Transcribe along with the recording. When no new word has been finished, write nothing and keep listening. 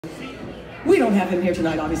We don't have him here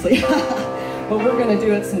tonight, obviously, but we're going to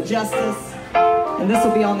do it some justice, and this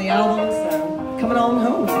will be on the album, so coming on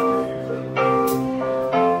home.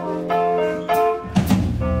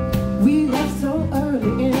 We left so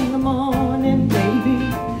early in the morning, baby.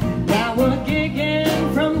 Now we're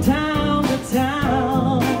gigging from town to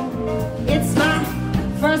town. It's my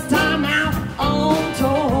first time out on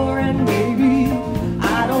tour, and baby,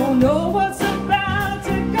 I don't know what's about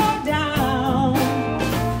to go down,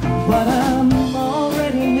 but I'm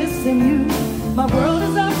already missing you. My world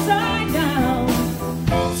is upside down.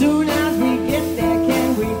 Soon as we get there,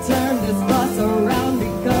 can we turn this bus around?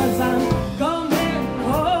 Because I'm coming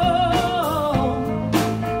home.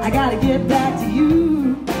 I gotta get back to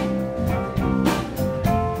you.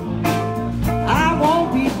 I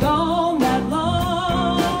won't be gone that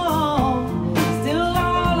long. Still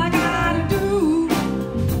all I gotta do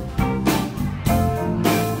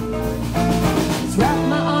is wrap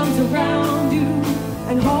my arms around you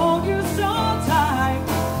and hold you so tight.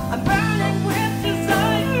 I'm burning with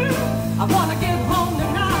desire. I wanna get home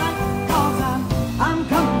tonight, 'cause I'm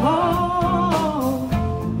coming home.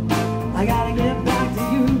 I gotta get back to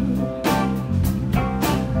you.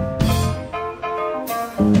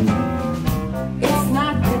 It's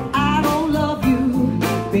not that I don't love you,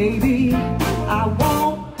 baby. I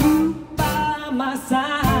want you by my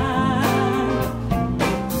side.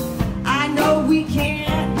 I know we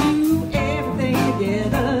can't do everything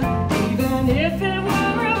together, even if it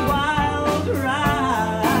were a wild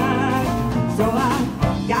ride. So I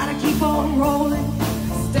gotta keep on rolling,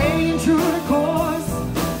 staying true to course.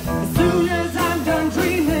 As soon as I'm done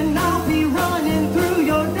dreaming, I'll be running through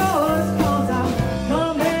your doors, 'cause I'm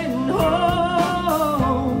coming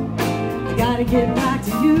home. I gotta get back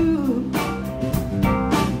to you.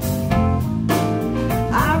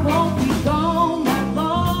 I won't be gone that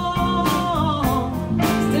long.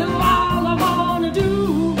 Still all I wanna do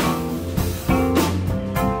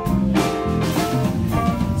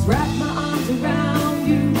is wrap my arms around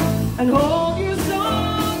you and hold you so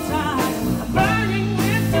tight. I'm burning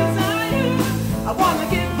with desire. I wanna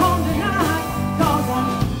get home tonight, 'cause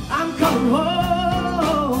I'm coming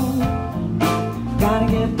home. Gotta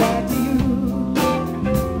get back to you.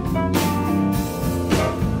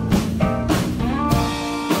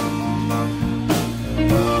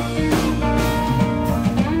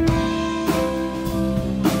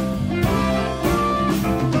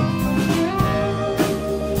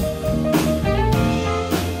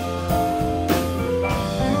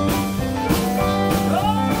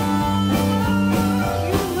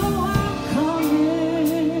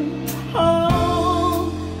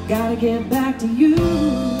 Gotta get back to you.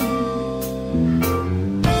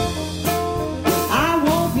 I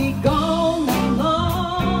won't be gone that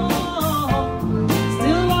long.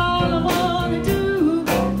 Still all I wanna do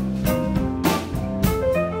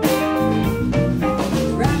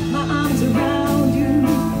is wrap my arms around you,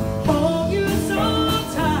 hold you so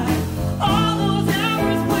tight. All those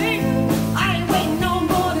hours wait, I ain't waiting no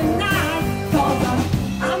more tonight, 'cause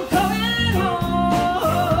I'm coming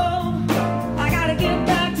home. I gotta get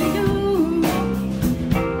back to you.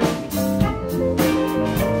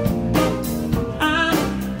 I'm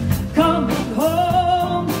coming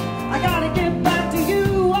home. I gotta get back to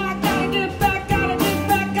you. I gotta get back, gotta get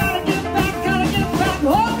back, gotta get back, gotta get back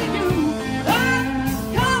home to you. I'm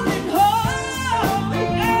coming home.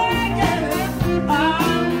 Yeah, yeah.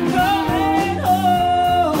 I'm coming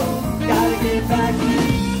home. Gotta get back to you.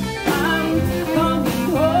 I'm coming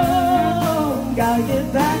home. Gotta get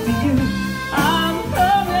back to you.